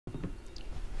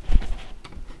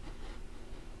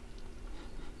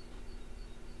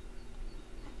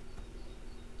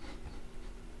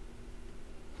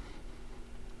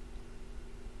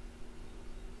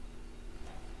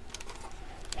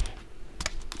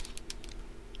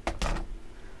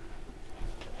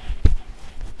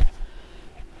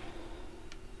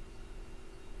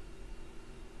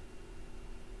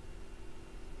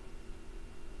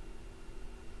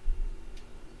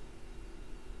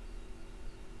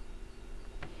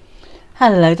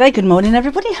Hello there, good morning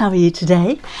everybody, how are you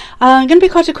today? Going to be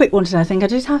quite a quick one today. I think I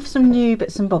do have some new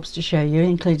bits and bobs to show you,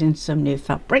 including some new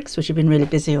fabrics, which have been really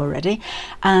busy already,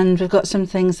 and we've got some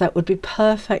things that would be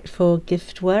perfect for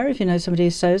giftware if you know somebody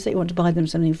who sews that you want to buy them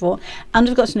something for, and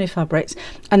we've got some new fabrics.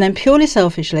 And then purely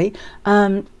selfishly,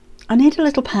 I need a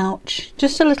little pouch,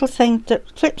 just a little thing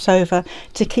that flips over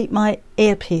to keep my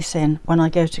earpiece in when I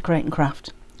go to Create and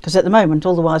Craft. Because at the moment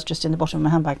all the wire's just in the bottom of my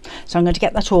handbag, so I'm going to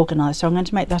get that organised, so I'm going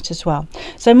to make that as well.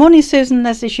 So morning Susan,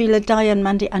 Leslie, Sheila, Diane,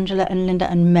 Mandy, Angela and Linda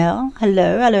and Mel.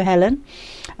 Hello Helen,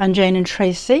 and Jane and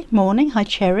Tracy. Morning, hi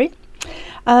Cherry.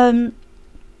 Watching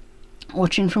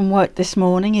from work this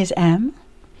morning is M.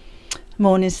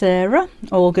 Morning Sarah,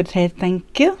 all good here,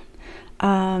 thank you.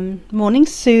 Morning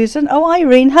Susan. Oh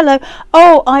Irene, hello.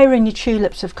 Oh Irene, your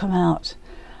tulips have come out.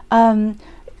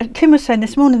 Kim was saying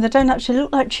this morning they don't actually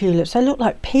look like tulips, they look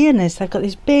like peonies. They've got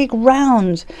these big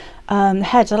round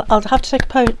heads. I'll have to take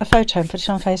a photo and put it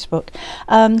on Facebook.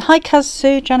 Hi Kaz,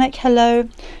 Sue, Janet, hello.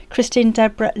 Christine,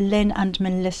 Deborah, Lynn and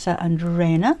Melissa and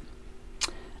Raina.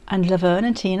 And Laverne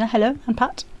and Tina, hello. And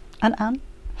Pat and Anne.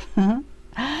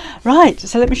 Right,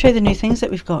 so let me show you the new things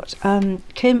that we've got.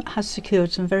 Kim has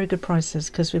secured some very good prices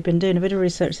because we've been doing a bit of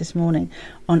research this morning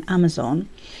on Amazon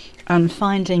and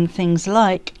finding things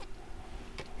like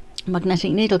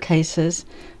magnetic needle cases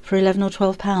for £11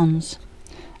 or £12,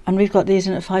 and we've got these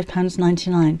in at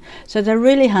 £5.99, so they're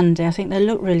really handy. I think they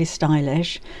look really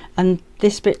stylish, and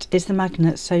this bit is the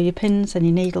magnet, so your pins and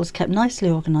your needles kept nicely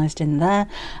organised in there.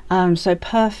 So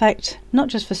perfect not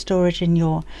just for storage in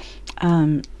your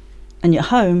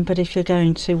home, but if you're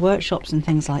going to workshops and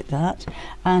things like that.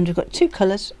 And we've got two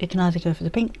colours. You can either go for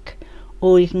the pink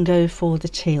or you can go for the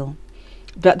teal.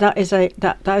 But that is a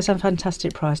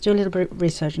fantastic price. Do a little bit of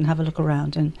research and have a look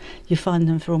around, and you find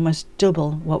them for almost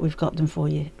double what we've got them for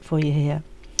you here.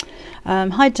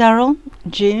 Hi Daryl,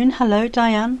 June, hello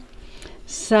Diane,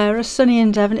 Sarah, sunny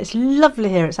in Devon. It's lovely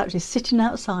here. It's actually sitting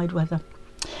outside weather,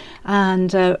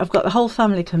 and I've got the whole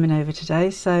family coming over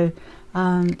today, so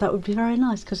that would be very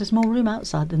nice because there's more room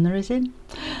outside than there is in.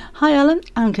 Hi Ellen,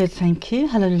 I'm good, thank you.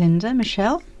 Hello Linda,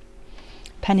 Michelle,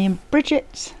 Penny and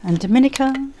Bridget and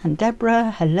Dominica and Deborah,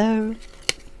 hello.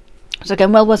 So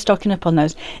again, well worth stocking up on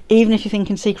those, even if you're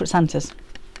thinking Secret Santas.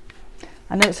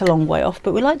 I know it's a long way off,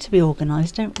 but we like to be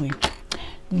organised, don't we?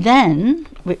 Then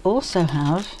we also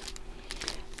have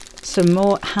some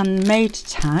more handmade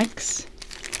tags.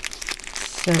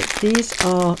 So these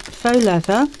are faux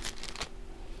leather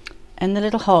in the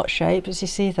little heart shape, as you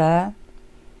see there.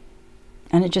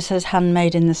 And it just says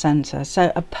handmade in the centre,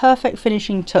 so a perfect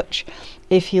finishing touch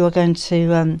if you are going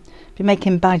to be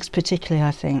making bags particularly,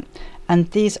 I think.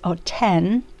 And these are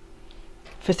 10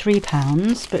 for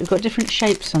 £3, but we've got different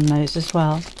shapes on those as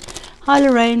well. Hi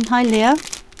Lorraine, hi Leah.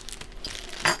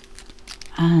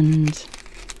 And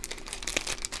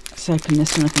let's open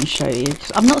this one up and show you,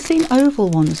 because I've not seen oval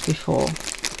ones before.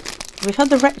 We've had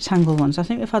the rectangle ones, I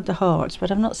think we've had the hearts,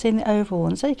 but I've not seen the oval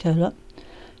ones. There you go, look.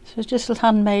 So it's just little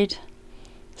handmade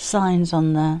signs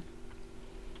on there,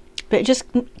 but it just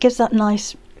gives that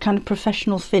nice kind of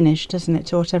professional finish, doesn't it,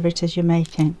 to whatever it is you're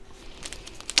making.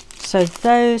 So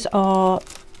those are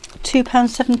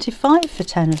 £2.75 for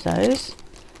 10 of those.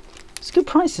 It's good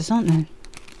prices, aren't they?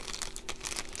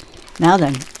 Now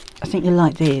then, I think you'll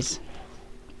like these.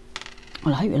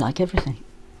 Well, I hope you like everything.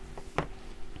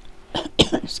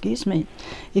 Excuse me.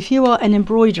 If you are an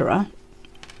embroiderer,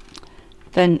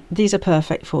 then these are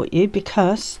perfect for you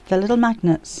because they're little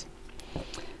magnets.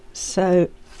 So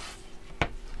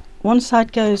one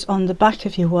side goes on the back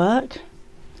of your work.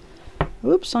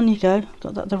 Oops, on you go.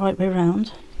 Got that the right way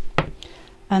around.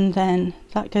 And then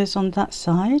that goes on that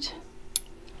side.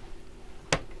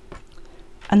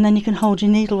 And then you can hold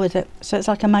your needle with it. So it's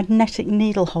like a magnetic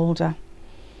needle holder.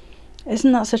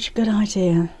 Isn't that such a good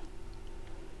idea?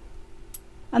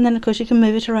 And then of course you can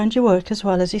move it around your work as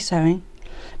well as you're sewing.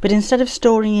 But instead of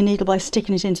storing your needle by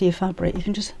sticking it into your fabric, you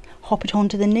can just hop it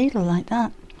onto the needle like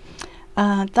that.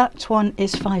 That one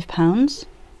is £5.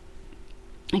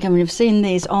 Again, we've seen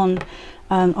these on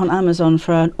Amazon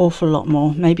for an awful lot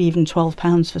more, maybe even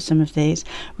 £12 for some of these.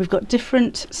 We've got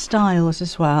different styles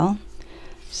as well.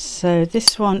 So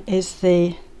this one is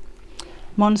the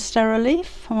Monstera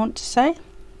leaf, I want to say.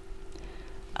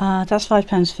 That's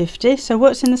 £5.50, so it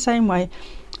works in the same way.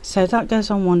 So that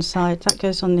goes on one side, that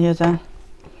goes on the other.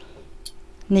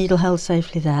 Needle held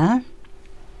safely there.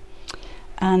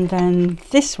 And then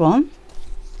this one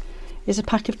is a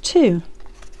pack of 2.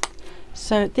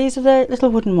 So these are the little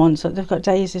wooden ones that they've got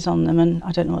daisies on them, and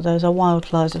I don't know what those are,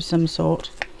 wildflowers of some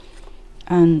sort.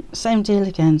 And same deal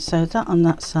again, so that on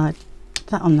that side,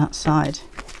 that on that side.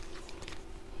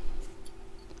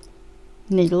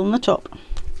 needle on the top.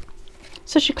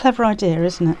 Such a clever idea,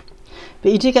 isn't it?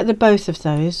 But you do get the both of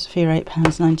those for your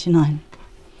 £8.99.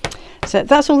 So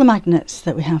that's all the magnets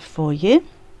that we have for you.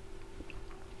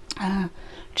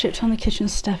 Tripped on the kitchen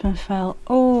step and fell.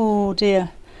 Oh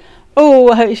dear.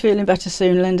 Oh, I hope you're feeling better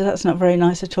soon, Linda. That's not very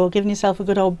nice at all. Giving yourself a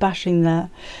good old bashing there.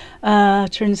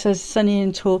 Trin says sunny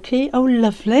in Torquay. Oh,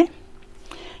 lovely.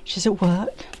 She's at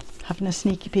work, having a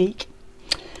sneaky peek.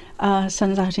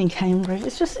 Sun's out in Cambridge.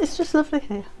 It's just lovely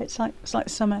here. It's like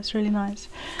summer. It's really nice.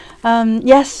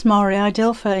 Yes, Maury,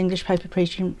 ideal for English paper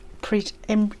preaching.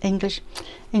 English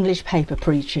paper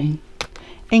preaching.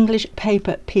 English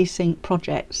paper piecing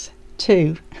projects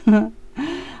too.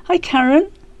 Hi,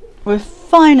 Karen. We're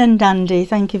fine and dandy,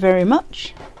 thank you very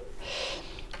much.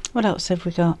 What else have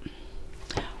we got?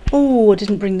 Oh, I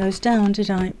didn't bring those down,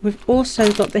 did I? We've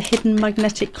also got the hidden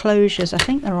magnetic closures. I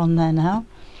think they're on there now.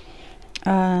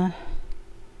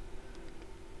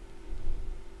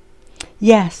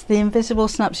 Yes, the invisible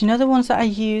snaps. You know, the ones that I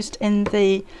used in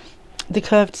the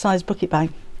curved size bucket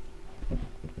bag.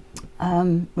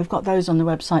 We've got those on the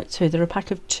website too. They're a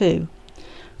pack of 2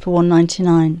 for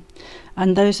 £1.99.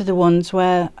 And those are the ones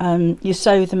where you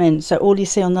sew them in, so all you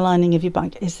see on the lining of your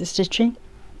bag is the stitching.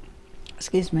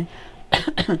 Excuse me.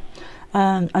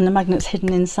 And the magnet's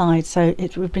hidden inside, so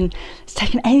it's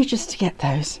taken ages to get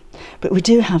those, but we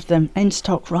do have them in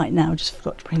stock right now. Just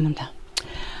forgot to bring them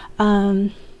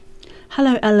down.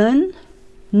 Hello, Ellen.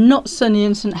 Not sunny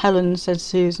in St Helens, said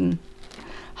Susan.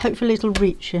 Hopefully it'll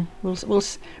reach you. We'll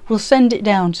send it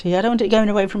down to you. I don't want it going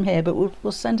away from here, but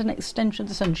we'll send an extension of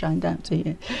the sunshine down to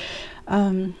you.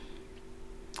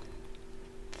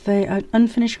 They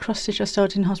unfinished cross stitch I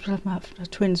started in hospital after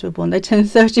twins were born. They turned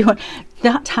 31.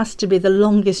 That has to be the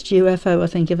longest UFO I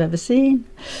think I've ever seen.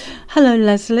 Hello,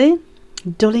 Leslie.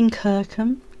 Dulling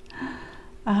Kirkham.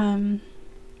 Right,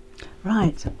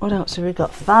 what else have we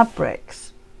got?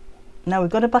 Fabrics. Now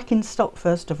we've got it back in stock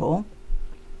first of all,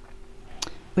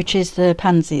 which is the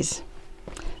pansies.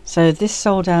 So this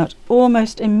sold out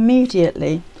almost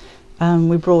immediately.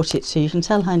 We brought it, so you can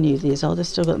tell how new these are. They've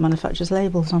still got the manufacturer's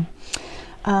labels on.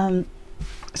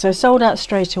 So sold out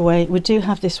straight away. We do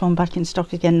have this one back in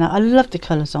stock again now. I love the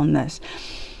colours on this.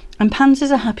 And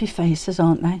pansies are happy faces,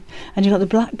 aren't they? And you've got the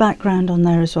black background on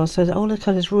there as well, so that all the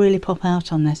colours really pop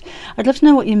out on this. I'd love to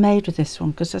know what you made with this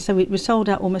one, because I said we sold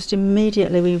out almost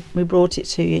immediately we brought it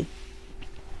to you.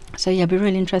 So yeah, it'd be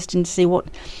really interesting to see what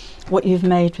you've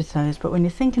made with those. But when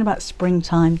you're thinking about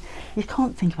springtime, you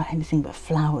can't think about anything but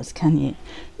flowers, can you?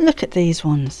 Look at these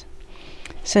ones.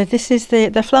 So this is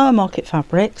the Flower Market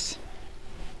Fabrics.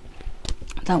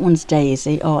 That one's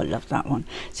Daisy. Oh, I love that one.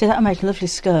 See, that would make a lovely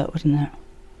skirt, wouldn't it?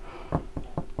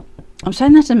 I'm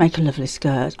saying that to make a lovely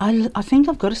skirt. I think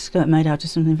I've got a skirt made out of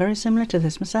something very similar to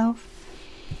this myself.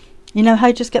 You know how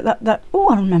you just get that oh,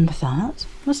 I remember that.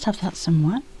 Must have that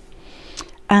somewhere.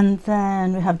 And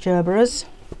then we have Gerberas.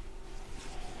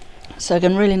 So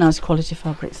again, really nice quality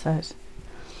fabrics, those.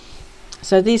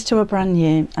 So these two are brand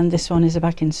new, and this one is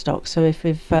back in stock. So if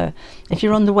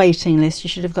you're on the waiting list, you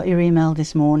should have got your email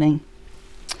this morning.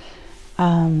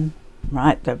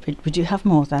 Right, we do have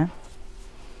more there.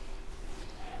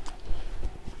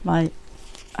 My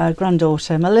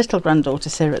granddaughter, my little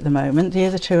granddaughter's here at the moment. The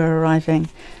other two are arriving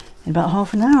in about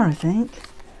half an hour, I think.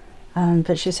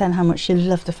 But she's saying how much she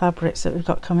loved the fabrics that we've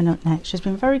got coming up next. She's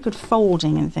been very good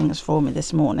folding and things for me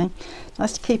this morning. It's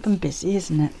nice to keep them busy,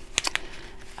 isn't it?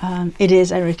 It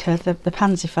is, Erica. The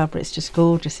pansy fabric's just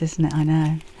gorgeous, isn't it? I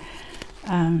know.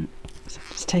 So I'm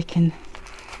just taking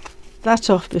that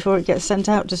off before it gets sent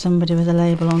out to somebody with a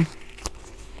label on,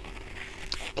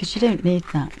 because you don't need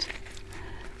that.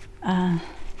 There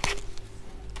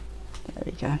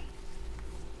we go.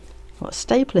 Got a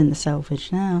staple in the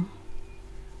selvage now.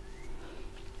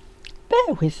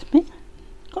 Bear with me.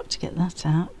 Got to get that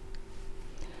out.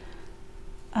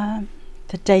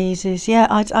 The daisies, yeah,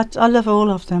 I love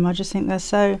all of them. I just think they're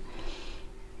so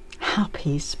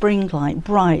happy, spring-like,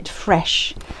 bright,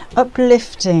 fresh,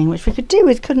 uplifting, which we could do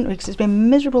with, couldn't we? Because it's been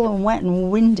miserable and wet and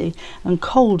windy and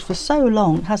cold for so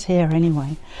long. It has here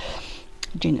anyway.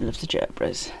 Gina loves the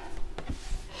Gerberas.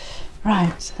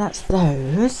 Right, so that's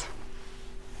those.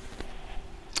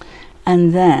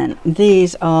 And then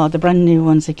these are the brand new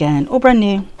ones again. All brand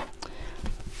new.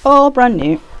 All brand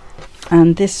new.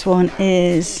 And this one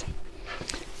is...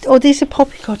 Oh, these are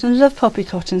poppy cotton. I love poppy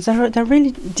cottons. They're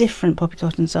really different, poppy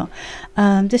cottons are.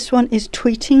 This one is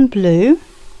Tweeting Blue.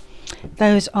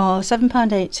 Those are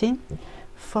 £7.80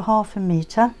 for half a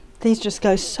metre. These just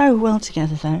go so well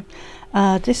together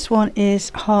though. This one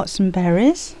is Hearts and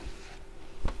Berries.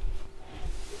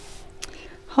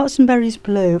 Hearts and Berries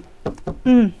blue.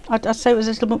 I'd say it was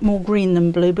a little bit more green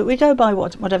than blue, but we go by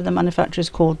whatever the manufacturers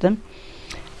called them.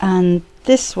 And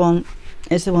this one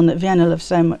is the one that Vienna loves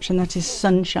so much, and that is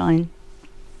Sunshine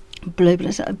blue. But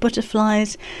it's like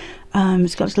butterflies.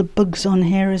 It's got little bugs on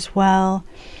here as well,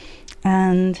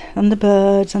 and the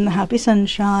birds and the happy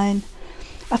sunshine.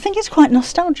 I think it's quite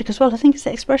nostalgic as well. I think it's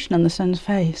the expression on the sun's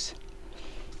face.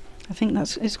 I think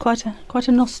it's quite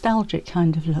a nostalgic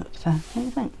kind of look there. What do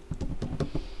you think?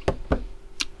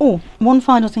 Oh, one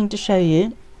final thing to show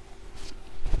you,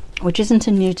 which isn't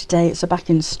a new today, it's a back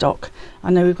in stock. I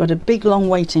know we've got a big long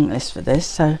waiting list for this,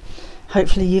 so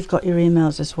hopefully you've got your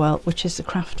emails as well, which is the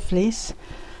Craft Fleece.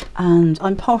 And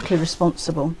I'm partly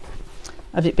responsible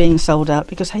of it being sold out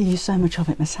because I use so much of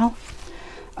it myself.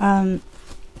 There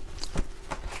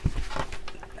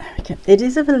we go. It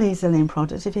is a Valaiseline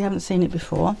product if you haven't seen it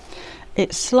before.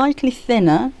 It's slightly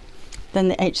thinner than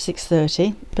the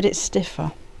H630, but it's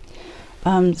stiffer.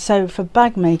 So for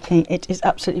bag making it is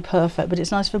absolutely perfect, but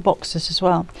it's nice for boxes as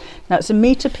well. Now it's a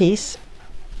metre piece,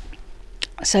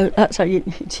 so that's how your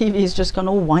TV has just gone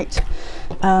all white.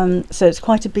 So it's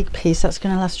quite a big piece. That's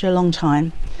going to last you a long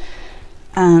time.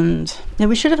 And now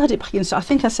we should have had it back in. So I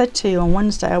think I said to you on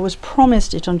Wednesday, I was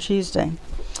promised it on Tuesday.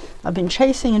 I've been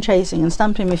chasing and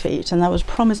stamping my feet, and I was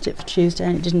promised it for Tuesday,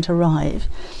 and it didn't arrive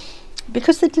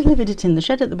because they delivered it in the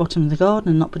shed at the bottom of the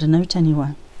garden and not put a note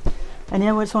anywhere. And you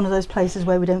know, it's one of those places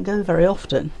where we don't go very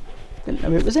often. Didn't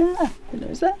know it was there. Didn't know it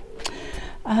was there.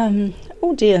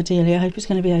 Oh dear, dearly, I hope it's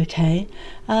going to be okay.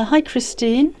 Hi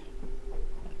Christine.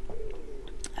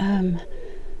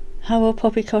 How are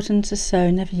poppy cotton to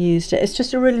sew? Never used it. It's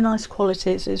just a really nice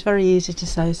quality. It's very easy to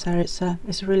sew, so it's a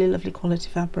really lovely quality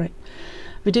fabric.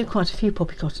 We do quite a few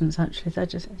poppy cottons actually. They're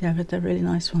just, yeah, but they're really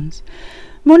nice ones.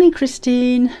 Morning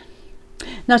Christine.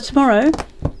 Now tomorrow,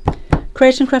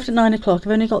 Create and Craft at 9 o'clock.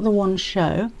 I've only got the one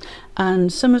show,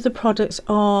 and some of the products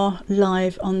are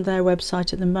live on their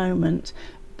website at the moment,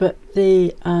 but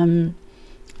the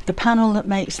panel that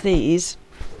makes these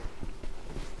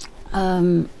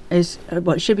is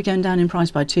it should be going down in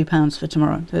price by £2 for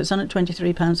tomorrow. So it's on at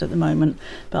 £23 at the moment,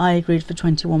 but I agreed for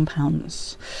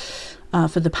 £21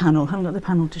 for the panel. I haven't got the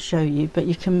panel to show you, but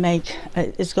you can make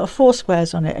it's got 4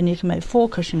 squares on it, and you can make 4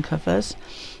 cushion covers.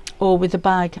 Or with the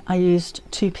bag, I used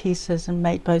 2 pieces and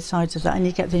made both sides of that, and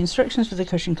you get the instructions for the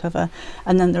cushion cover,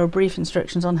 and then there are brief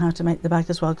instructions on how to make the bag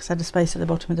as well, because I had a space at the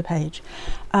bottom of the page.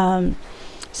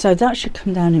 So that should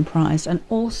come down in price. And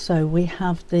also we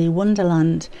have the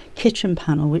Wonderland kitchen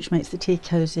panel, which makes the tea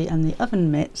cosy and the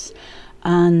oven mitts,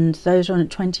 and those are on at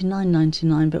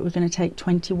 £29.99, but we're going to take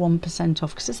 21%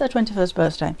 off because it's their 21st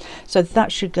birthday, so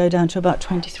that should go down to about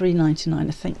 £23.99. I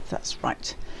think that's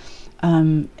right,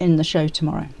 in the show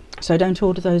tomorrow. So don't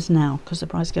order those now because the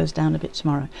price goes down a bit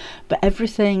tomorrow. But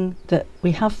everything that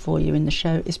we have for you in the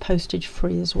show is postage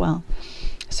free as well.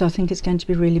 So I think it's going to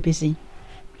be really busy.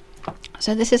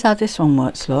 So this is how this one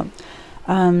works, look.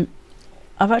 I've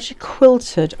actually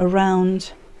quilted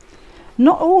around,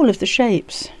 not all of the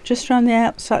shapes, just around the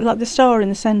outside, like the star in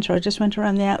the centre. I just went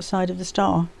around the outside of the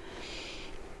star.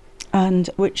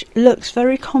 And which looks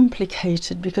very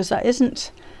complicated because that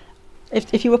isn't,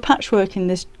 if you were patchworking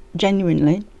this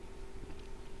genuinely,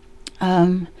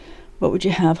 what would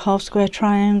you have? Half square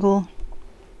triangle,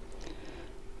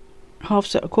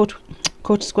 quarter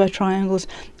square triangles,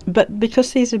 but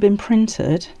because these have been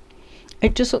printed,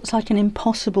 it just looks like an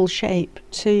impossible shape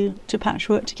to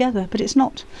patchwork together, but it's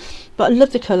not. But I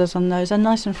love the colours on those. They're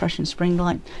nice and fresh and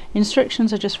spring-like.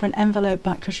 Instructions are just for an envelope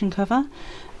back cushion cover.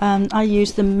 I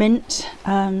use the mint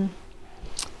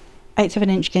 1/8 of an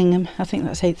inch gingham. I think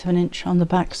that's 1/8 of an inch on the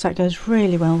back, so that goes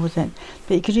really well with it.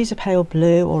 But you could use a pale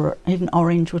blue, or even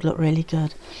orange would look really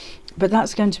good. But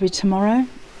that's going to be tomorrow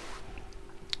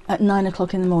at 9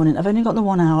 o'clock in the morning. I've only got the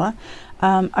 1 hour.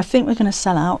 I think we're going to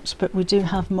sell out, but we do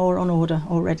have more on order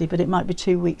already, but it might be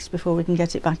 2 weeks before we can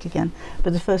get it back again.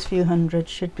 But the first few hundred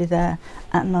should be there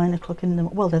at 9 o'clock in the,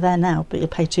 well, they're there now, but you'll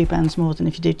pay £2 more than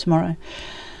if you do tomorrow.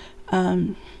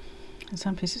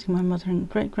 Some pieces my mother and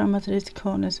great grandmother did the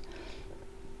corners.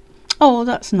 Oh,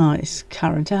 that's nice,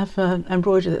 Karen, to have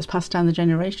embroidery that's passed down the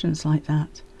generations like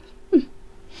that.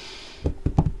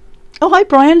 Oh, hi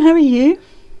Brian, how are you?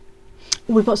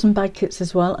 We've got some bag kits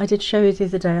as well. I did show you the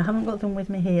other day. I haven't got them with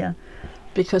me here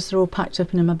because they're all packed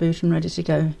up in my boot and ready to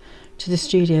go to the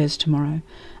studios tomorrow.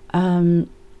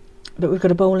 But we've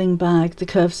got a bowling bag, the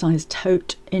curve size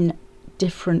tote in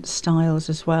different styles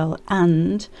as well,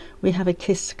 and we have a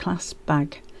Kiss clasp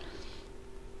bag,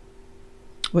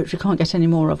 which we can't get any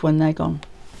more of when they're gone.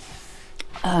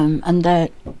 And they're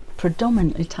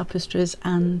predominantly tapestries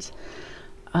and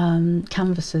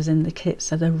canvases in the kit,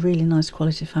 so they're really nice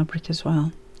quality fabric as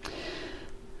well.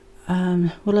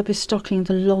 Will I be stocking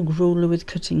the log ruler with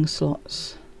cutting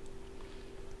slots?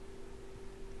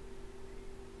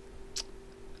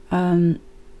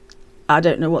 I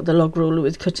don't know what the log ruler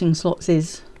with cutting slots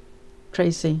is,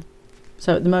 Tracy.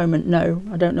 So at the moment, no,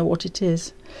 I don't know what it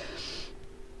is.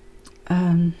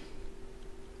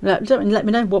 Let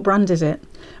me know, what brand is it?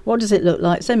 What does it look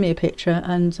like? Send me a picture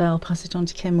and I'll pass it on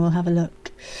to Kim. We'll have a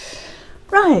look.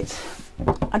 Right,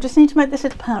 I just need to make this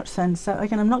little pouch then. So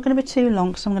again, I'm not going to be too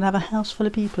long because I'm going to have a house full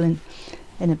of people in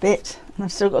a bit, and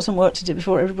I've still got some work to do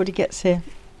before everybody gets here.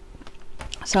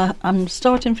 So I'm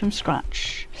starting from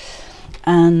scratch,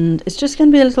 and it's just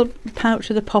going to be a little pouch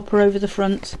with a popper over the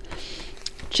front.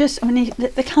 Just, I mean,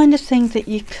 the kind of thing that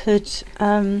you could,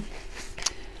 the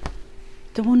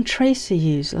one Tracy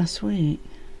used last week.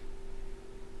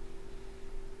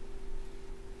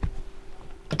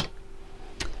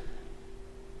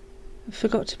 I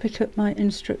forgot to pick up my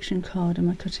instruction card and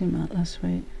my cutting mat last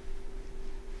week.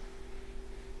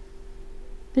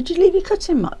 Did you leave your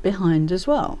cutting mat behind as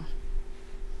well?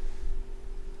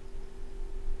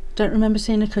 Don't remember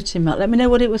seeing a cutting mat. Let me know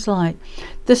what it was like.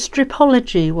 The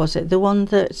Stripology, was it? The one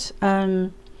that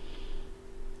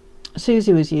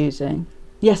Susie was using?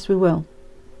 Yes, we will.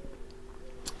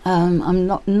 I'm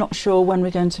not sure when we're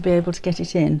going to be able to get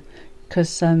it in,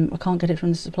 because I can't get it from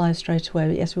the supplier straight away,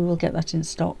 but yes, we will get that in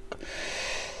stock,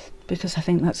 because I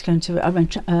think that's going to, I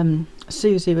mean,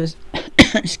 Susie was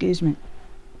excuse me,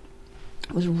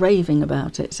 was raving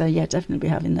about it, so yeah, definitely be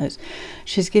having those.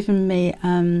 She's given me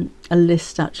a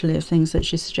list actually of things that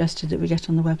she suggested that we get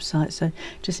on the website, so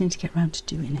just need to get around to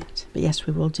doing it, but yes,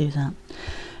 we will do that.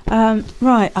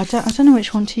 Right, I don't know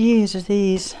which one to use of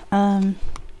these.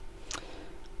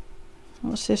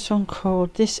 What's this one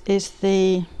called? This is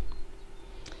the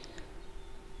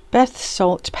Beth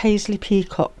Salt Paisley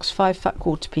Peacocks 5 fat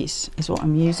quarter piece is what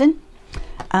I'm using,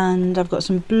 and I've got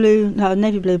some blue, no,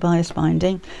 navy blue bias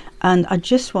binding, and I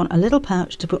just want a little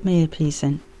pouch to put my earpiece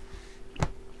in.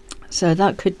 So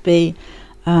that could be,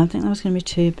 I think that was going to be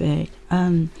too big.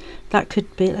 That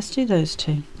could be, let's do those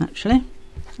two actually.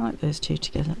 I like those two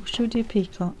together. Should we do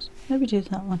peacocks? Maybe do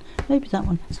that one, maybe that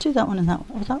one. Let's do that one and that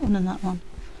one, or that one and that one.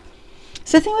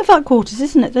 It's the thing with fat quarters,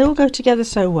 isn't it? They all go together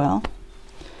so well.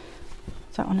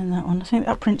 That one and that one. I think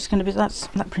that print's going to be,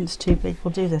 that print's too big.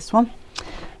 We'll do this one.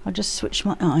 I'll just switch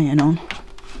my iron on.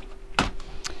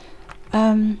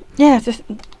 Yeah, the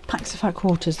packs of fat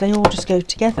quarters, they all just go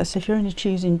together. So if you're only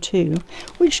choosing two,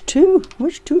 which two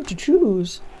to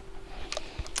choose?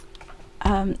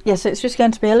 Yeah, so it's just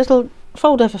going to be a little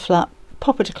fold over flap,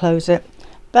 popper to close it.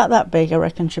 About that big, I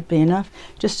reckon, should be enough,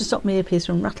 just to stop my earpiece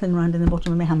from rattling around in the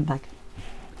bottom of my handbag.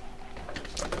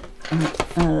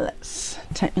 Let's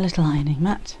take my little ironing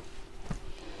mat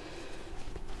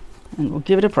and we'll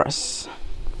give it a press.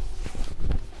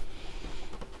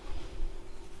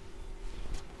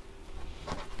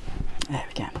 There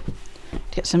we go. To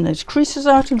get some of those creases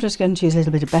out, I'm just going to use a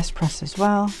little bit of Best Press as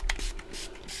well.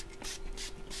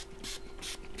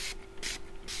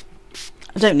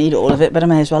 I don't need all of it, but I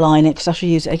may as well iron it because I shall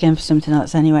use it again for something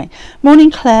else anyway.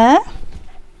 Morning, Claire.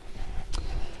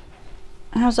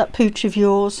 How's that pooch of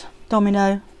yours,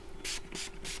 Domino?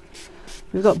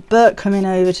 We've got Bert coming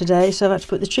over today, so I've had to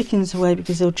put the chickens away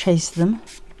because he'll chase them.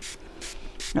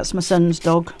 That's my son's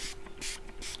dog.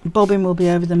 Bobbin will be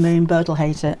over the moon. Bert will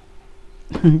hate it.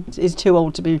 He's too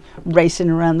old to be racing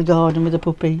around the garden with a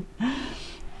puppy.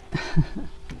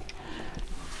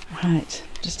 Right,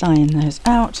 just iron those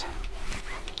out.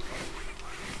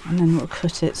 And then we'll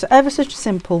cut it. So ever such a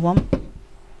simple one.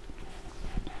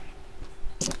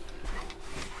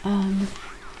 I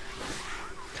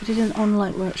did an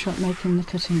online workshop making the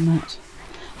cutting mat.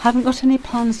 Haven't got any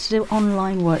plans to do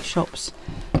online workshops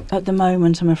at the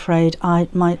moment, I'm afraid.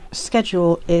 My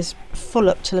schedule is full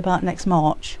up till about next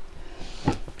March,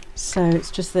 so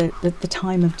it's just the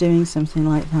time of doing something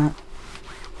like that.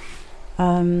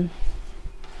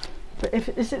 But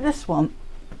is it this one?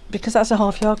 Because that's a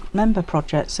half yard member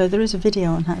project, so there is a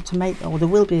video on how to make, or there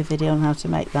will be a video on how to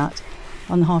make that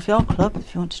on the Half Yard Club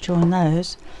if you want to join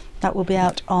those. That will be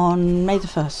out on May the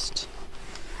 1st.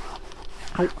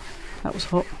 Oh, that was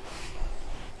hot.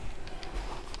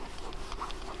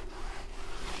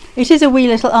 It is a wee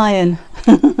little iron.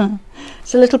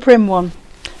 It's a little prim one,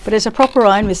 but it's a proper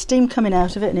iron with steam coming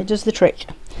out of it, and it does the trick.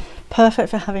 Perfect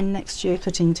for having next to your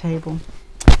cutting table.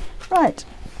 Right.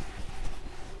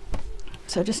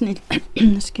 So I just need,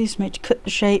 excuse me, to cut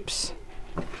the shapes.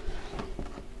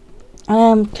 I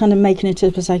am kind of making it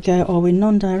up as I go. Are we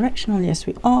non-directional? Yes,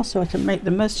 we are, so I can make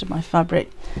the most of my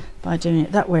fabric. by doing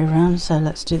it that way around. So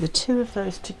let's do the two of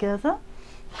those together,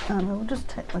 and I will just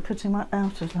take my cutting mat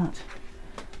out of that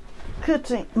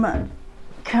cutting mat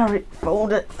carry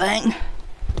folder thing.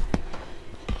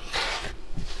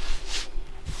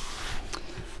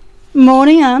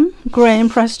 Morning, Anne. Graham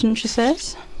Preston, she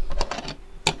says.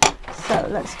 So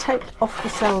let's take off the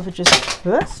selvages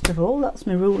first of all. That's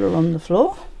my ruler on the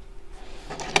floor.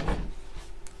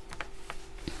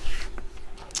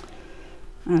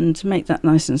 And to make that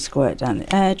nice and square down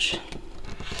the edge.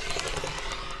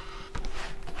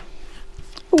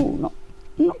 Oh,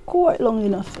 not quite long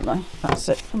enough for my, that's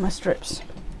it, for my strips.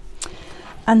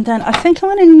 And then I think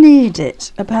I'm going to need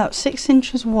it about 6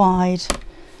 inches wide.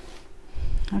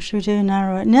 How should we do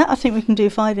narrow it? Yeah, I think we can do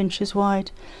 5 inches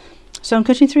wide. So I'm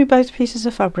cutting through both pieces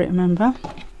of fabric, remember.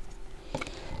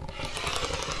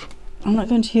 I'm not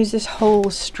going to use this whole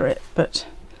strip, but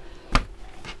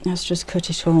let's just cut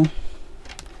it all.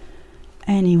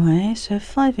 Anyway, so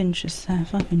 5 inches there,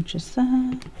 5 inches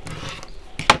there.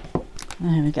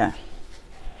 There we go.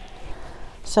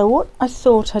 So what I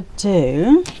thought I'd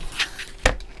do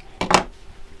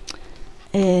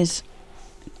is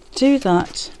do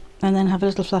that and then have a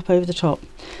little flap over the top,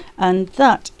 and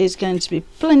that is going to be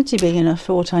plenty big enough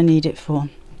for what I need it for.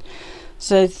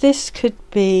 So this could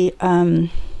be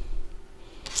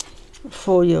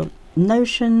for your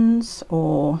notions,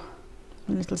 or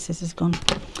little scissors gone,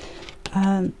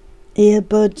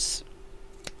 earbuds,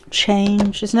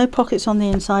 change. There's no pockets on the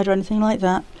inside or anything like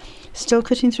that. Still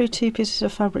cutting through two pieces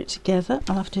of fabric together.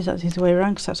 I'll have to do that the other way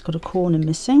around because that's got a corner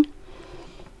missing.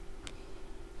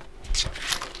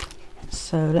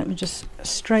 So let me just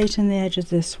straighten the edge of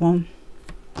this one.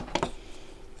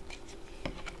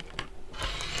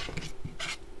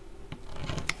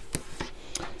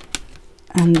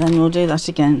 And then we'll do that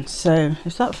again. So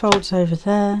if that folds over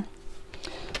there,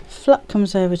 flap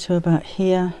comes over to about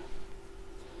here,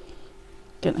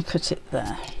 gonna cut it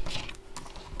there.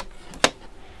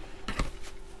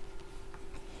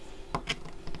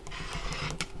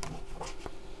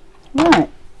 Right.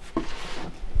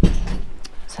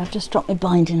 So I've just dropped my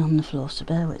binding on the floor, so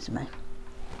bear with me.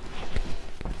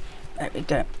 There we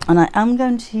go. And I am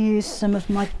going to use some of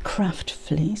my craft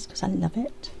fleece because I love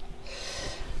it.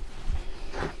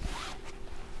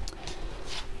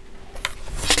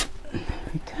 There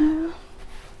we go.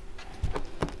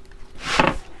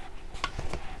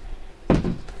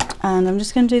 And I'm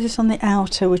just going to do this on the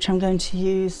outer, which I'm going to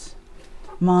use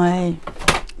my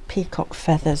peacock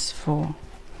feathers for.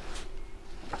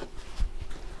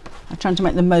 I'm trying to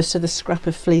make the most of the scrap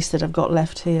of fleece that I've got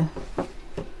left here.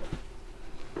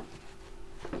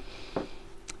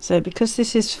 So because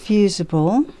this is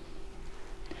fusible,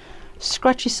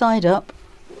 scratchy side up,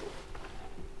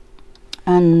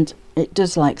 and it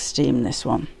does like steam, this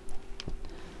one.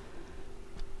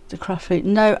 The craft fleece,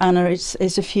 no Anna, it's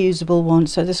a fusible one,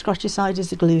 so the scratchy side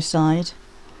is the glue side.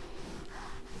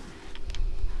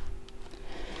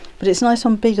 But it's nice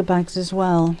on bigger bags as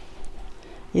well.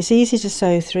 It's easy to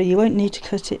sew through. You won't need to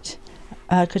cut it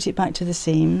back to the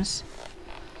seams.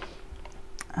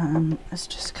 Let's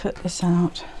just cut this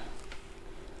out.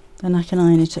 Then I can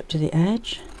iron it up to the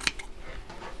edge.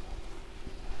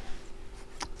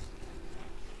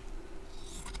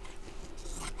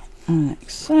 Like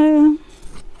so.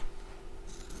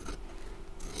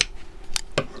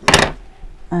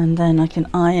 And then I can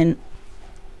iron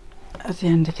at the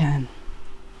end again.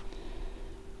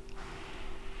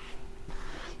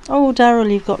 Oh, Daryl,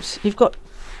 you've got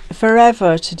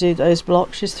forever to do those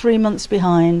blocks. She's 3 months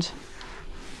behind,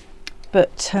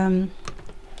 but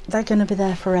they're going to be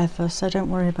there forever, so don't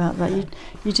worry about that.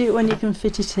 You do it when you can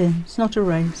fit it in. It's not a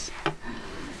race.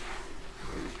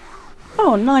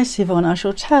 Oh, nice, Yvonne. I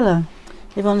shall tell her.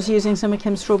 Yvonne's using some of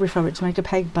Kim's strawberry fabric to make a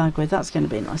peg bag with. That's going to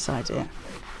be a nice idea.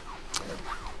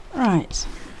 Right.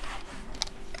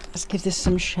 Let's give this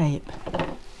some shape.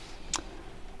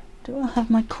 Do I have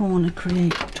my corner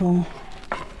creator?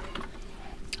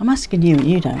 I'm asking you and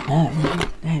you don't know.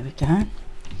 There we go.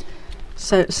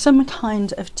 So some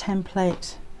kind of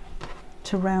template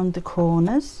to round the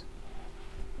corners.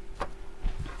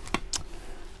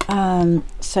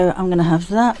 So I'm going to have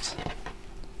that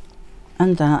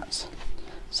and that.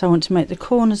 So I want to make the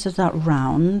corners of that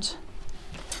round.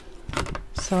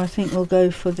 So I think we'll go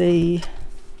for the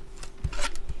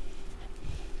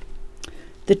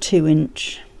 2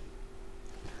 inch.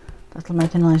 That'll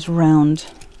make a nice round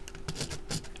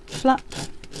flap.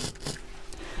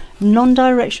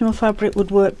 Non-directional fabric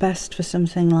would work best for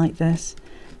something like this,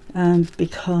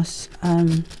 because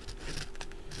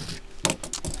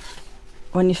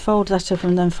when you fold that up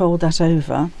and then fold that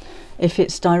over, if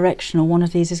it's directional, one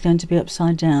of these is going to be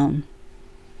upside down.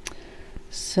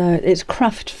 So it's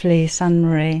Craft Fleece, Anne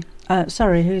Marie.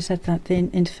 Sorry, who said that? The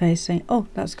interfacing. Oh,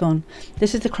 that's gone.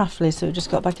 This is the Craft Fleece, so it just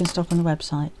got back in stock on the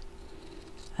website.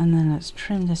 And then let's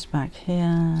trim this back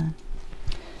here.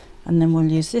 And then we'll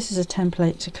use this as a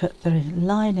template to cut the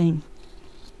lining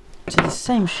to the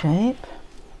same shape.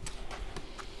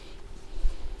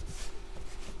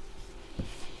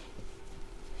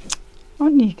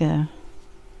 On you go.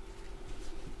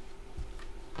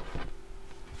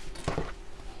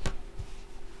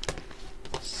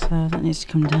 So that needs to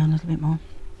come down a little bit more.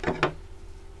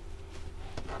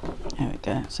 There we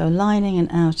go. So lining and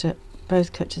outer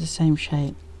both cut to the same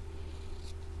shape.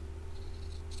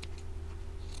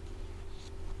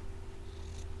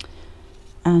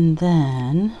 And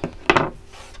then,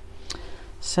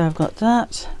 so I've got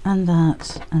that and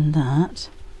that and that.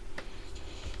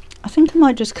 I think I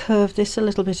might just curve this a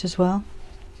little bit as well.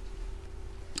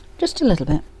 Just a little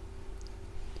bit.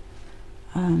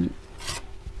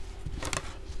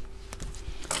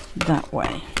 That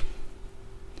way.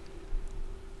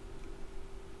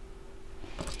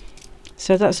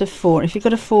 So that's a 4. If you've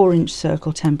got a 4-inch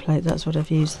circle template, that's what I've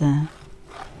used there.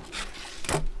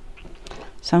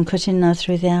 So I'm cutting now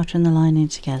through the outer and the lining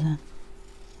together.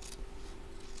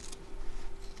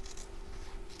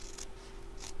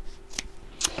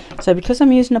 So because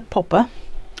I'm using a popper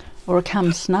or a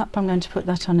cam snap, I'm going to put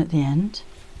that on at the end.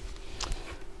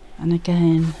 And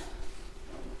again,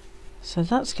 so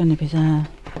that's going to be there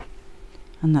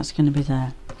and that's going to be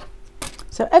there.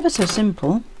 So ever so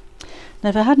simple. Now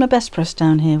if I had my best press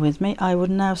down here with me, I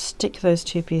would now stick those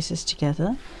two pieces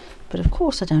together, but of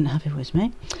course I don't have it with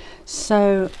me.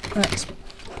 So let's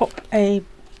pop a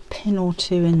pin or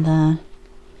two in there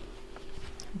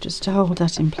just to hold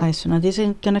that in place for now. These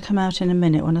are going to come out in a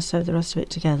minute when I sew the rest of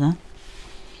it together.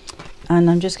 And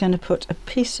I'm just going to put a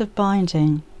piece of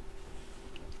binding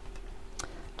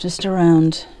just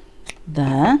around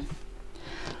there.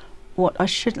 What I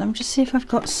should, let me just see if I've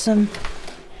got some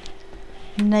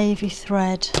navy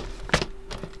thread.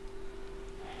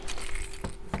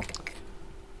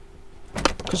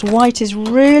 Because white is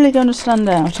really going to stand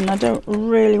out and I don't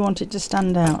really want it to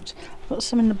stand out. I've got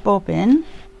some in the bobbin.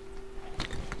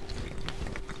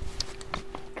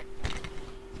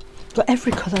 Got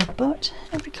every colour but.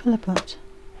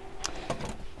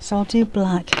 So I'll do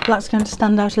black. Black's going to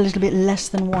stand out a little bit less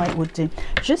than white would do,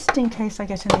 just in case I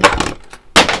get any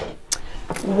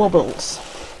wobbles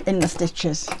in the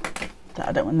stitches that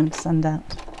I don't want them to stand out.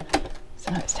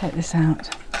 So let's take this out.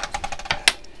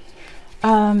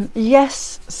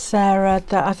 Yes, Sarah,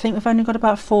 that I think we've only got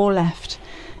about 4 left.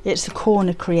 It's the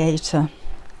Corner Creator.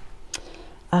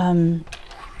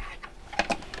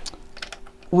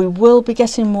 We will be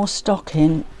getting more stock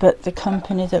in, but the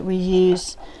company that we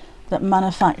use that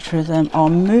manufacture them are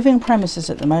moving premises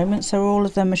at the moment, so all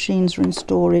of their machines are in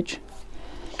storage.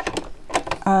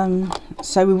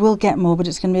 So we will get more, but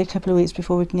it's going to be a couple of weeks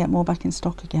before we can get more back in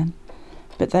stock again.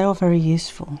 But they are very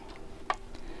useful.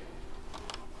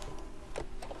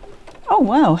 Oh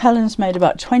wow, Helen's made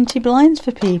about 20 blinds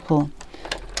for people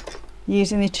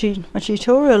using a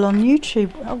tutorial on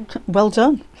YouTube. Oh, well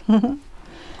done.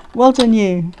 Well done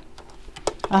you.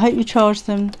 I hope you charge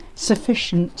them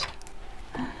sufficient.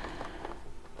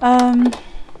 Anna,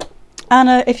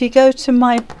 if you go to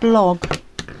my blog,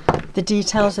 the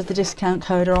details of the discount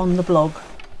code are on the blog.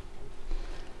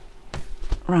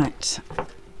 Right,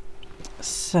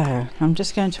 so I'm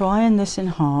just going to iron this in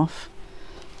half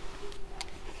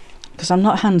because I'm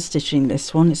not hand stitching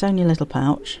this one, it's only a little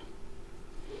pouch.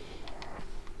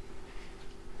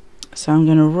 So I'm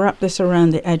going to wrap this around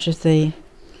the edge of the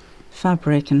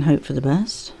fabric and hope for the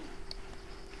best.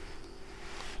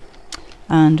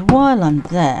 And while I'm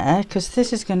there, because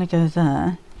this is going to go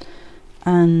there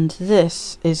and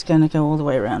this is going to go all the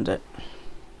way around it,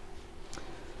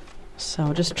 so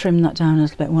I'll just trim that down a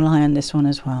little bit and we'll iron this one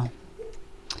as well.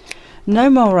 No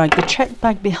more rag. The check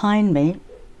bag behind me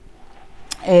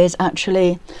is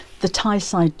actually the tie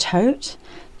side tote.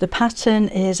 The pattern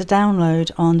is a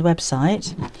download on the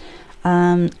website,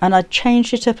 and I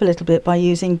changed it up a little bit by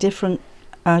using different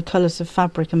colours of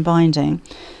fabric and binding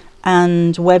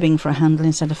and webbing for a handle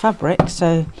instead of fabric,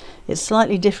 so it's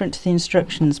slightly different to the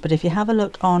instructions. But if you have a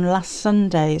look on last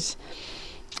Sunday's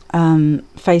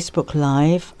Facebook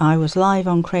Live, I was live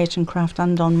on Create and Craft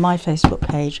and on my Facebook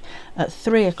page at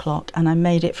 3 o'clock, and I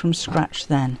made it from scratch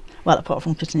then, well, apart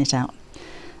from cutting it out.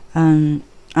 And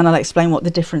I'll explain what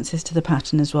the difference is to the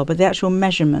pattern as well, but the actual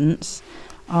measurements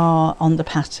are on the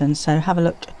pattern, so have a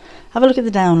look at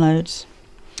the downloads.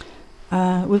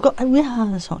 We've got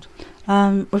that's hot.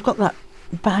 We've got that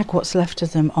bag, what's left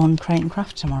of them, on Create and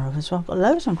Craft tomorrow as well. Got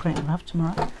loads on Create and Craft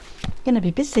tomorrow. Gonna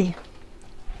be busy.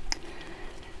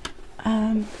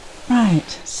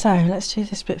 Right, so let's do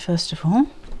this bit first of all.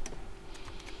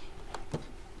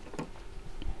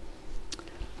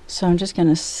 So I'm just going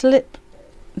to slip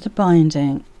the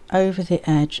binding over the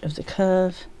edge of the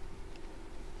curve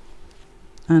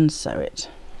and sew it.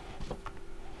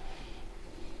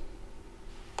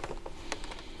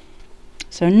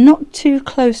 So not too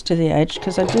close to the edge,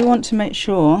 because I do want to make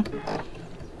sure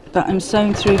that I'm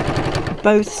sewing through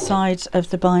both sides of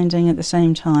the binding at the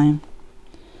same time.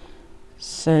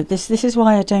 So this is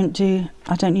why I don't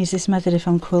use this method if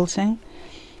I'm quilting,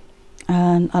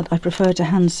 and I prefer to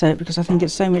hand sew it because I think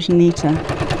it's so much neater.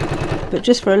 But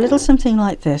just for a little something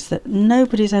like this that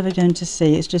nobody's ever going to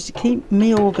see, it's just to keep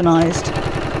me organised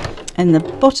in the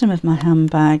bottom of my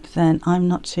handbag, then I'm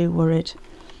not too worried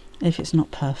if it's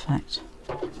not perfect.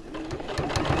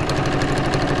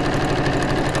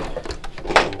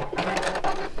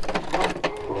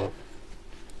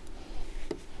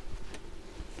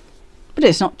 But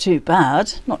it's not too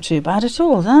bad at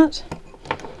all, that.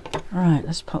 Right,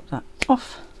 let's pop that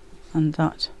off and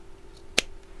that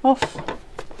off.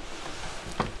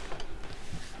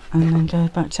 And then go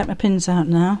back, take my pins out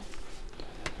now.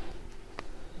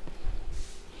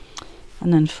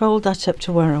 And then fold that up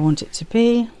to where I want it to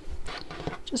be.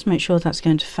 Just make sure that's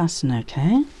going to fasten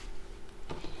okay.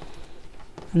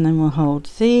 And then we'll hold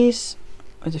these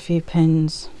with a few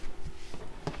pins.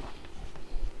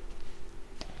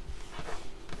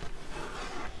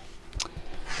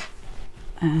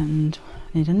 And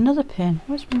I need another pin.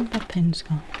 Where's my pins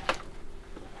gone?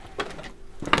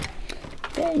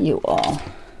 There you are.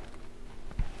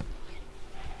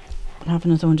 I'll have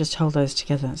another one just to hold those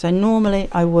together. So normally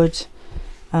I would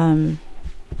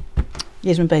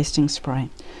use my basting spray.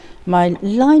 My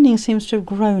lining seems to have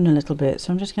grown a little bit,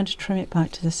 so I'm just going to trim it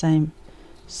back to the same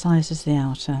size as the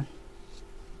outer.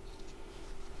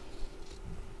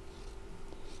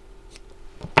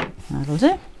 That'll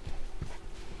do.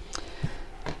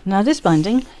 Now this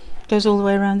binding goes all the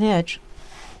way around the edge.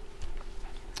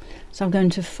 So I'm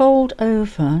going to fold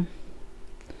over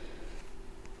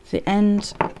the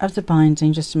end of the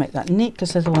binding just to make that neat,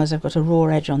 because otherwise I've got a raw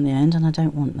edge on the end and I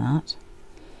don't want that.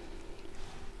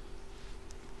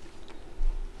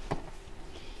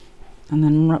 And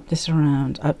then wrap this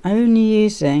around. I'm only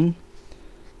using,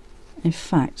 in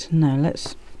fact, no,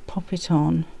 let's pop it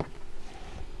on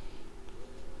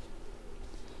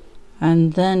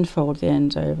and then fold the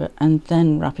end over and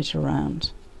then wrap it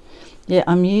around. Yeah,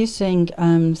 I'm using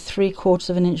 3/4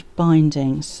 of an inch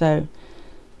binding, so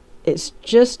it's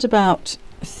just about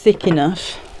thick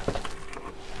enough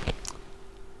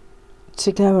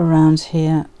to go around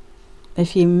here.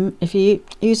 If you're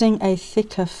using a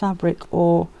thicker fabric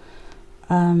or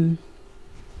oh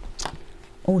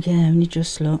yeah, only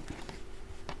just look,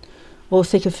 or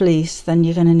thicker fleece, then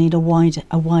you're going to need a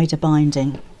wider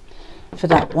binding for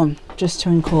that one, just to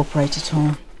incorporate it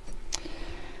all.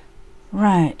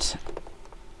 Right,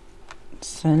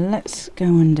 so let's go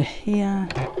under here,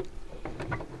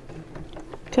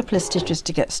 a couple of stitches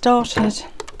to get started,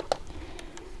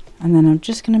 and then I'm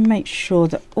just going to make sure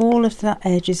that all of that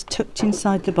edge is tucked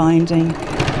inside the binding.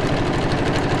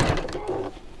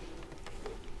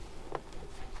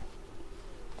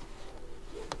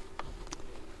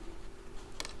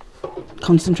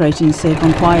 Concentrating to see if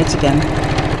I'm quiet again.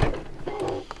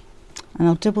 And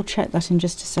I'll double check that in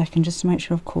just a second, just to make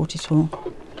sure I've caught it all.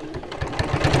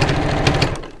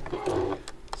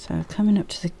 So coming up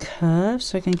to the curve,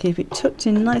 so I can keep it tucked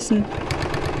in nice and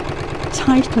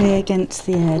tightly against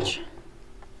the edge.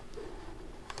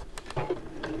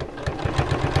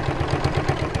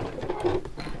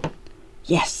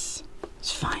 Yes,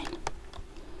 it's fine.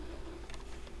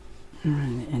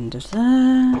 And the end of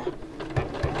there.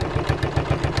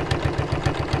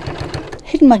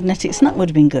 Hidden magnetic snap would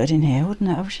have been good in here, wouldn't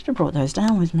it? I should have brought those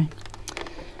down with me.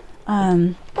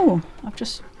 Oh,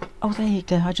 there you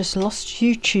go. I just lost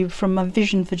YouTube from my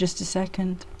vision for just a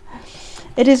second.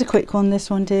 It is a quick one, this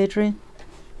one, Deirdre.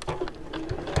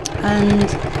 And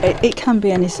it can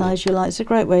be any size you like. It's a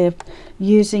great way of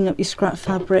using up your scrap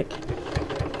fabric.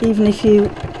 Even if you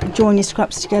join your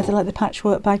scraps together, like the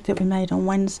patchwork bag that we made on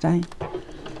Wednesday.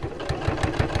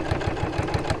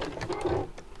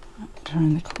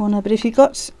 Around the corner, but if you've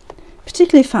got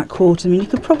particularly fat quarter, I mean, you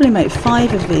could probably make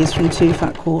 5 of these from 2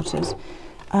 fat quarters,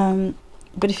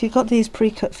 but if you've got these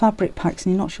pre-cut fabric packs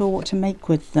and you're not sure what to make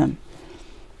with them,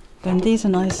 then these are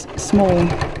nice small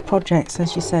projects,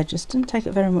 as you said. Just don't take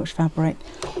up very much fabric,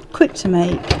 quick to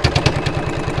make,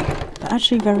 but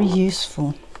actually very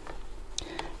useful.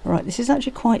 Right, this is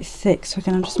actually quite thick, so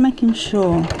again I'm just making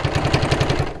sure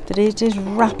that it is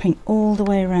wrapping all the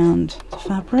way around the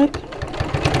fabric.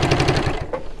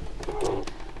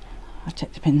 I'll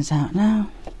take the pins out now.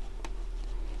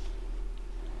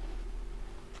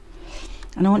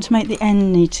 And I want to make the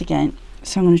end neat again,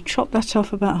 so I'm going to chop that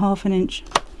off about 1/2 inch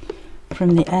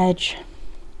from the edge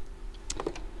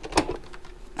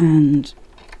and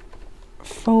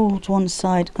fold one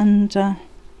side under.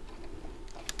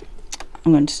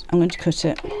 I'm going to cut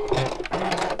it.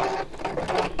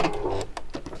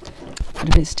 Got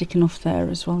a bit sticking off there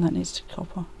as well, that needs to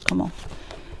come off.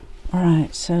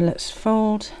 Alright, so let's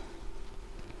fold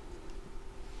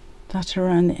that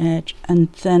around the edge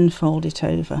and then fold it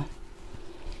over.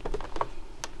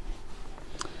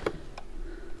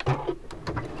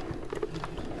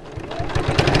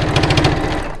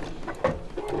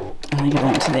 And go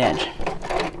onto the edge.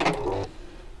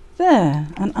 There,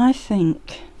 and I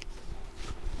think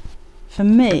for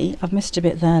me, I've missed a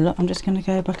bit there. Look, I'm just going to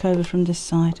go back over from this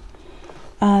side.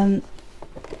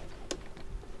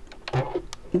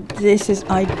 This is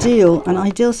ideal, an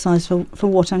ideal size for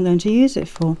what I'm going to use it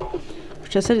for.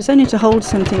 Which I said it's only to hold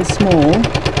something small.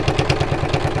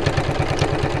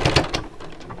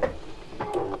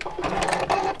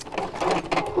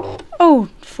 Oh,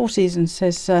 Four Seasons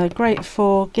says great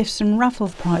for gifts and raffle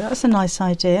prize. That's a nice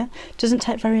idea. Doesn't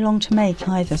take very long to make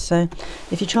either, so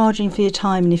if you're charging for your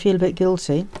time and you feel a bit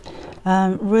guilty,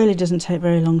 really doesn't take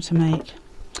very long to make.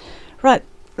 Right,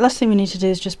 last thing we need to do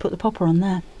is just put the popper on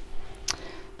there.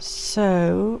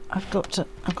 So I've got a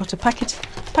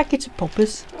packet of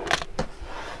poppers.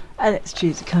 And let's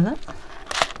choose a colour.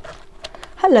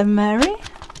 Hello, Mary.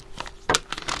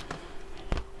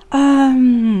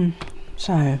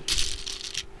 So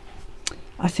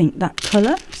I think that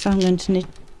colour. So I'm going to need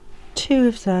 2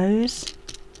 of those,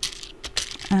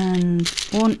 and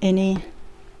 1 innie,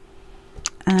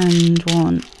 and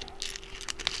 1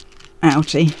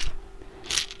 outie.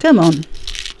 Come on.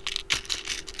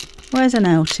 Where's an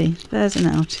outie? There's an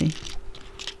outie.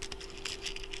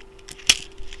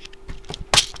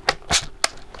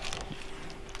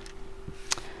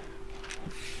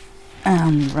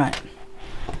 Right.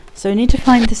 So we need to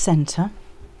find the centre.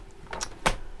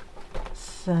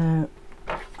 So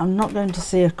I'm not going to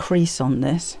see a crease on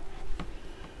this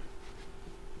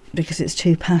because it's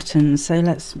 2 patterns. So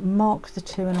let's mark the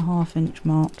 2.5 inch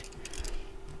mark.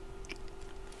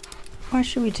 Where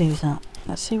should we do that?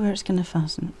 Let's see where it's going to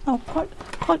fasten. Oh,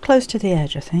 quite close to the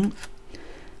edge, I think.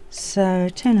 So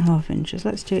 2.5 inches.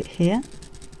 Let's do it here.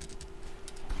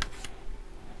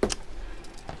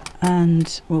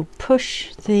 And we'll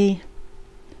push the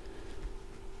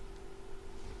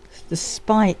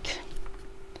spike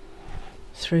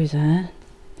through there.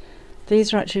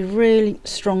 These are actually really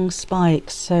strong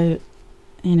spikes, so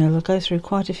you know they'll go through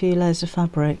quite a few layers of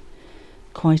fabric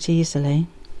quite easily.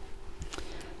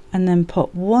 And then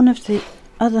put one of the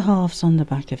other halves on the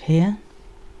back of here,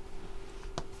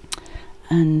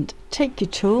 and take your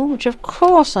tool, which of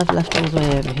course I've left all the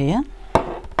way over here,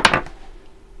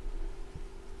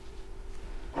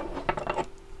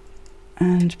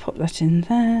 and pop that in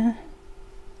there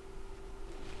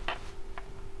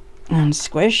and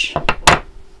squish.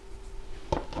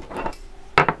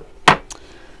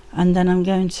 And then I'm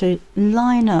going to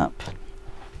line up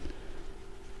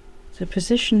the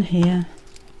position here.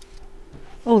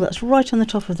 Oh, that's right on the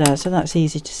top of there, so that's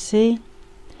easy to see.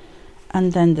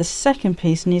 And then the second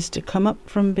piece needs to come up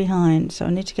from behind, so I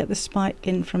need to get the spike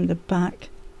in from the back.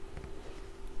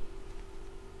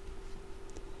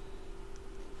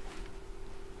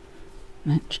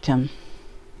 Let's come.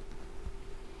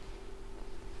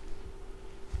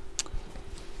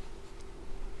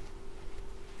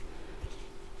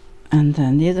 And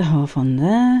then the other half on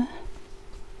there.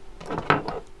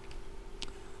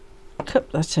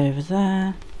 Cup that over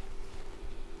there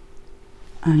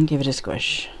and give it a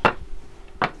squish.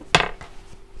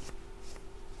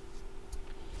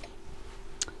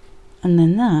 And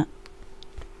then that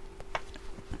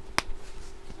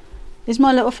is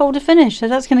my little folder finished. So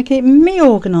that's going to keep me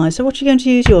organised. So what are you going to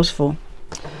use yours for?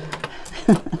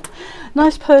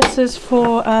 Nice purses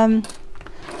for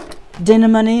dinner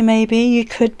money, maybe. You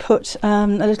could put a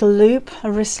little loop,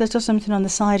 a wristlet or something on the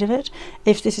side of it,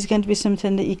 if this is going to be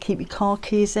something that you keep your car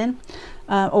keys in,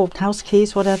 or house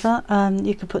keys, whatever.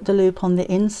 You could put the loop on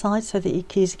the inside so that your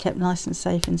keys are kept nice and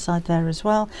safe inside there as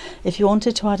well. If you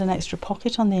wanted to add an extra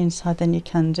pocket on the inside, then you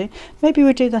can do. Maybe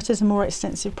we do that as a more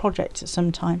extensive project at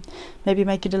some time. Maybe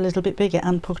make it a little bit bigger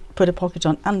and put a pocket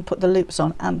on, and put the loops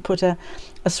on, and put a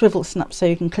swivel snap so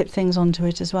you can clip things onto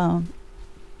it as well.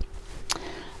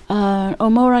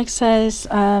 Morag says,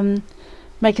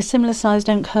 make a similar size,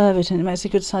 don't curve it, and it makes a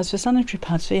good size for sanitary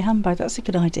pads for your handbag. That's a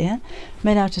good idea.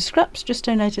 Made out of scraps, just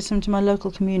donated some to my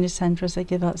local community centre as they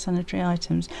give out sanitary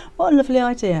items. What a lovely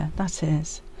idea that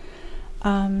is.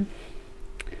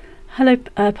 Hello,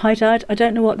 Pie Dad. I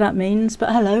don't know what that means,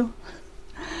 but hello.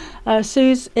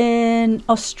 Sue's in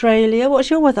Australia. What's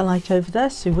your weather like over there,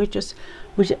 Sue?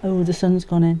 Oh, the sun's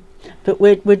gone in, but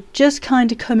we're just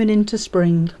kind of coming into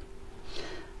spring.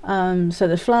 So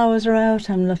the flowers are out.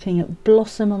 I'm looking at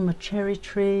blossom on my cherry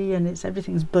tree, and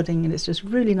everything's budding, and it's just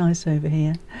really nice over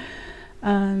here.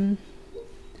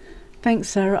 Thanks,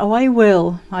 Sarah. Oh, I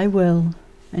will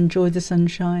enjoy the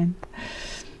sunshine.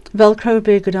 Velcro would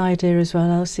be a good idea as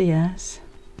well, Elsie. Yes.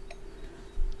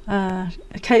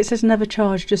 Kate says never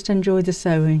charge, just enjoy the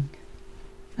sewing.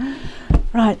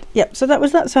 Right, yep, so that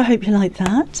was that, so I hope you like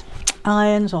that.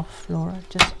 Irons off, Laura,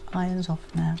 just irons off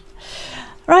now.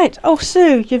 Right, oh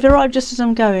Sue, you've arrived just as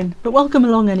I'm going, but welcome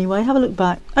along anyway, have a look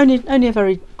back. Only a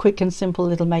very quick and simple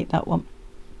little mate, that one.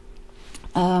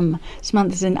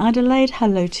 Samantha's in Adelaide,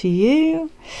 hello to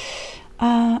you.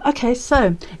 Okay,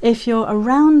 so if you're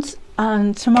around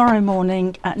tomorrow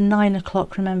morning at 9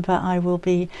 o'clock, remember I will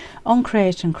be on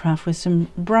Create and Craft with some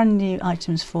brand new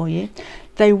items for you.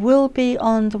 They will be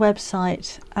on the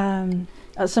website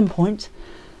at some point.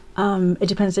 It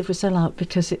depends if we sell out,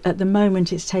 because at the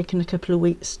moment it's taken a couple of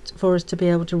weeks for us to be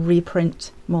able to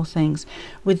reprint more things.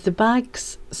 With the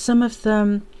bags, some of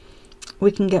them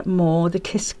we can get more. The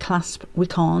Kiss clasp we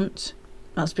can't.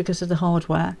 That's because of the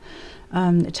hardware.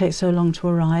 It takes so long to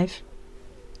arrive.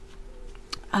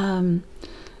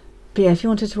 But yeah, if you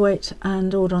wanted to wait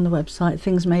and order on the website,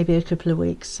 things may be a couple of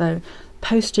weeks. So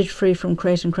postage free from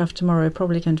Create and Craft tomorrow,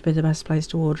 probably going to be the best place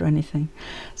to order anything.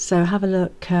 So have a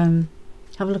look on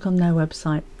their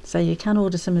website. So you can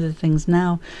order some of the things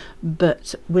now,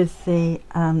 but with the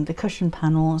cushion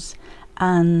panels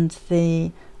and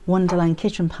the Wonderland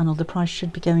kitchen panel, the price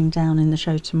should be going down in the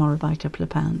show tomorrow by a couple of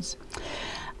pounds.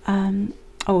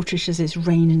 Oh, Trish says it's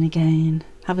raining again.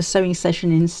 Have a sewing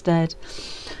session instead.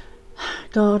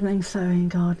 Gardening, sewing,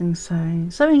 gardening, sewing.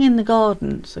 Sewing in the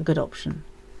garden's a good option.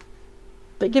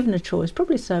 But given a choice,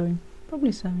 probably sewing.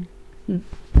 Probably sewing.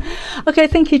 Okay,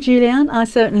 thank you, Julianne. I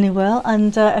certainly will.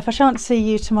 And if I shan't see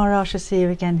you tomorrow, I shall see you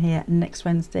again here next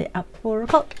Wednesday at 4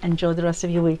 o'clock. Enjoy the rest of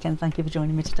your weekend. Thank you for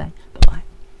joining me today.